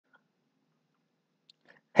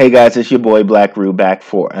Hey guys, it's your boy Blackrue back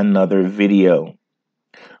for another video.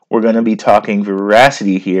 We're going to be talking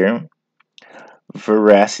Verasity here.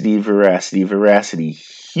 Verasity.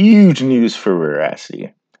 Huge news for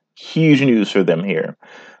Verasity. Huge news for them here.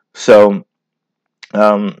 So,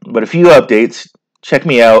 but a few updates. Check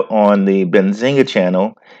me out on the Benzinga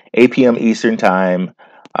channel, 8 p.m. Eastern Time.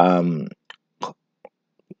 On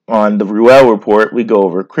the Ruell Report, we go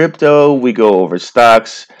over crypto, we go over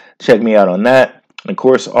stocks. Check me out on that. Of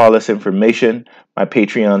course, all this information, my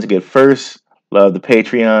Patreons get first. Love the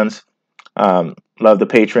Patreons. Love the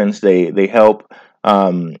patrons. They help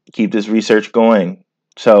keep this research going.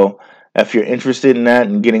 So if you're interested in that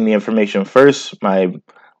and getting the information first, my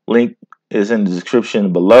link is in the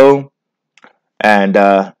description below. And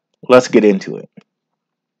let's get into it.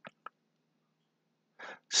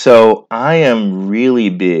 So I am really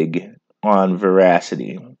big on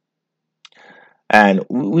Verasity. And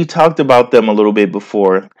we talked about them a little bit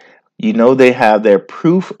before. You know, they have their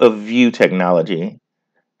proof of view technology.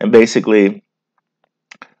 And basically,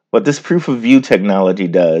 what this proof of view technology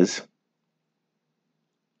does,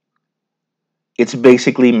 it's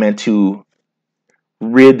basically meant to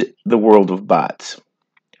rid the world of bots.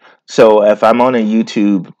 So if I'm on a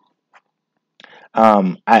YouTube,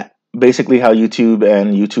 basically how YouTube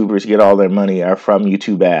and YouTubers get all their money are from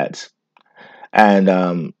YouTube ads.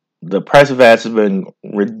 And the price of ads has been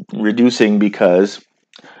reducing because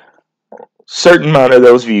certain amount of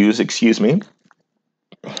those views, a certain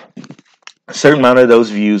amount of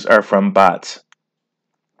those views are from bots.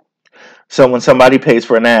 So when somebody pays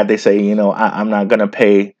for an ad, they say, you know, I'm not going to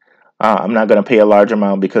pay a large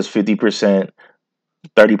amount because 50%,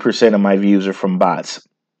 30% of my views are from bots.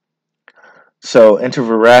 So enter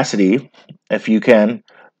Verasity. If you can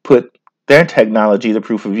put their technology, the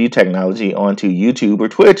proof of view technology, onto YouTube or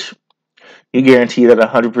Twitch, you guarantee that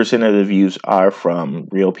 100% of the views are from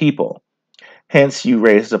real people. Hence, you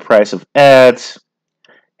raise the price of ads.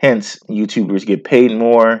 Hence, YouTubers get paid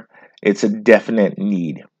more. It's a definite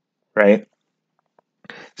need, right?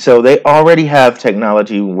 So they already have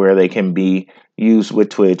technology where they can be used with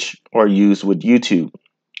Twitch or used with YouTube.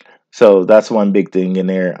 So that's one big thing in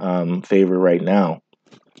their favor right now.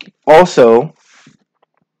 Also,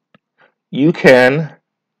 you can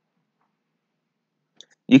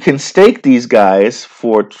stake these guys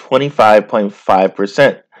for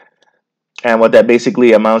 25.5%. And what that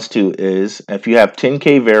basically amounts to is if you have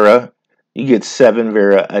 10K Vera, you get 7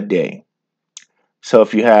 Vera a day. So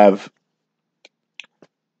if you have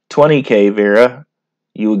 20K Vera,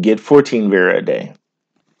 you will get 14 Vera a day.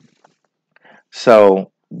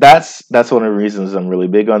 So that's one of the reasons I'm really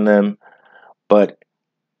big on them. But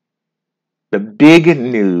the big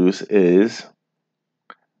news is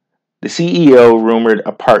the CEO rumored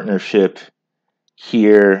a partnership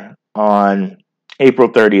here on April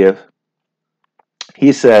 30th.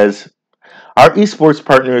 He says, our esports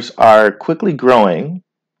partners are quickly growing.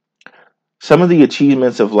 Some of the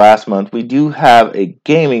achievements of last month, we do have a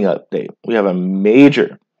gaming update. We have a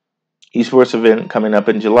major esports event coming up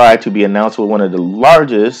in July to be announced with one of the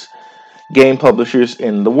largest game publishers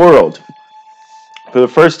in the world. For the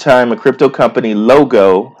first time, a crypto company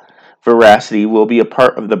logo, Verasity, will be a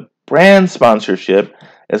part of the brand sponsorship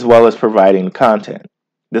as well as providing content.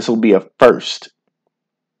 This will be a first.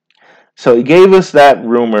 So he gave us that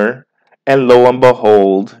rumor, and lo and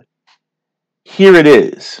behold, here it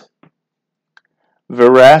is.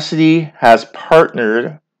 Verasity has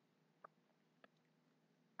partnered.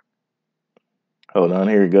 Hold on,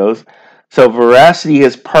 here it goes. So Verasity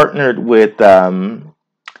has partnered with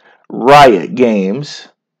Riot Games.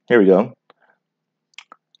 Here we go.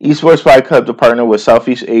 Esports Fight Club to partner with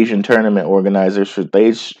Southeast Asian tournament organizers for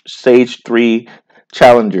Stage 3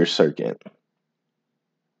 Challenger Circuit,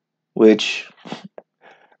 which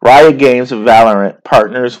Riot Games of Valorant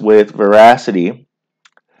partners with Verasity,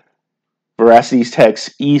 Veracity's Tech's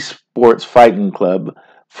Esports Fighting Club,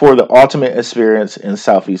 for the ultimate experience in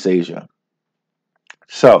Southeast Asia.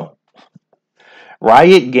 So,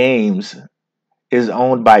 Riot Games is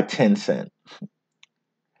owned by Tencent.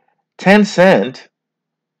 Tencent,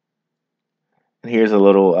 and here's a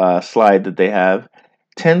little slide that they have.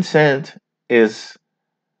 Tencent is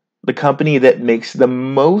the company that makes the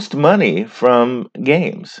most money from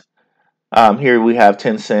games. Here we have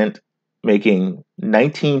Tencent making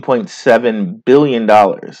 $19.7 billion,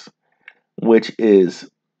 which is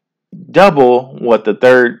double what the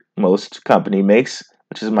third most company makes,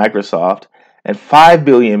 which is Microsoft, and $5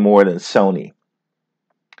 billion more than Sony.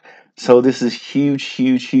 So this is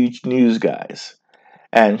huge news, guys.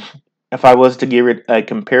 And if I was to give it a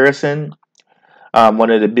comparison, one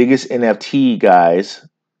of the biggest NFT guys,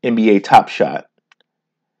 NBA Top Shot,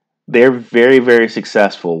 they're very, very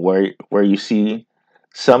successful, where you see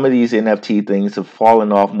some of these NFT things have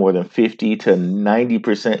fallen off more than 50 to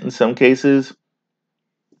 90% in some cases.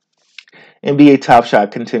 NBA Top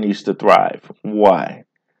Shot continues to thrive. Why?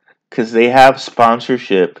 Because they have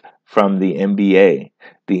sponsorship from the NBA.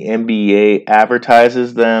 The NBA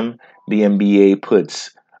advertises them. The NBA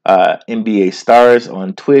puts NBA stars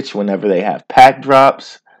on Twitch whenever they have pack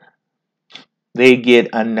drops. They get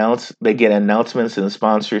announcements and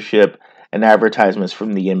sponsorship and advertisements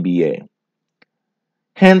from the NBA.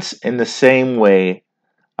 Hence, in the same way,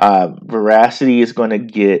 Verasity is going to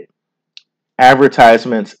get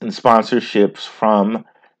advertisements and sponsorships from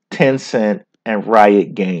Tencent and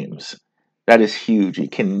Riot Games. That is huge.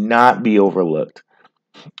 It cannot be overlooked.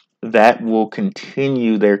 That will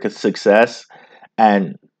continue their success,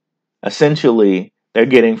 and essentially they're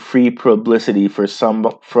getting free publicity for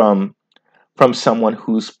from someone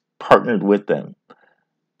who's partnered with them.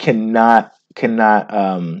 Cannot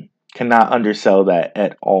undersell that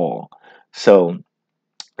at all. So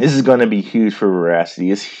this is going to be huge for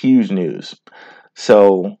Verasity. It's huge news.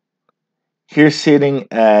 So here sitting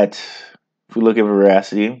at, if we look at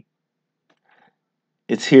Verasity,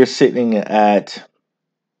 it's here sitting at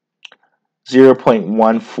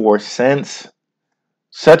 0.14 cents.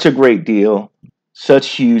 Such a great deal. Such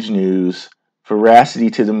huge news.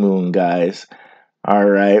 Verasity to the moon, guys. All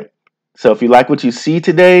right. So if you like what you see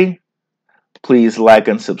today, please like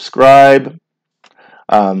and subscribe.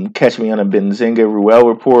 Catch me on a Benzinga Ruell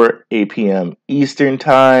Report, 8 p.m. Eastern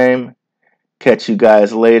Time. Catch you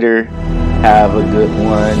guys later. Have a good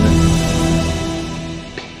one.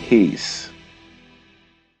 Peace.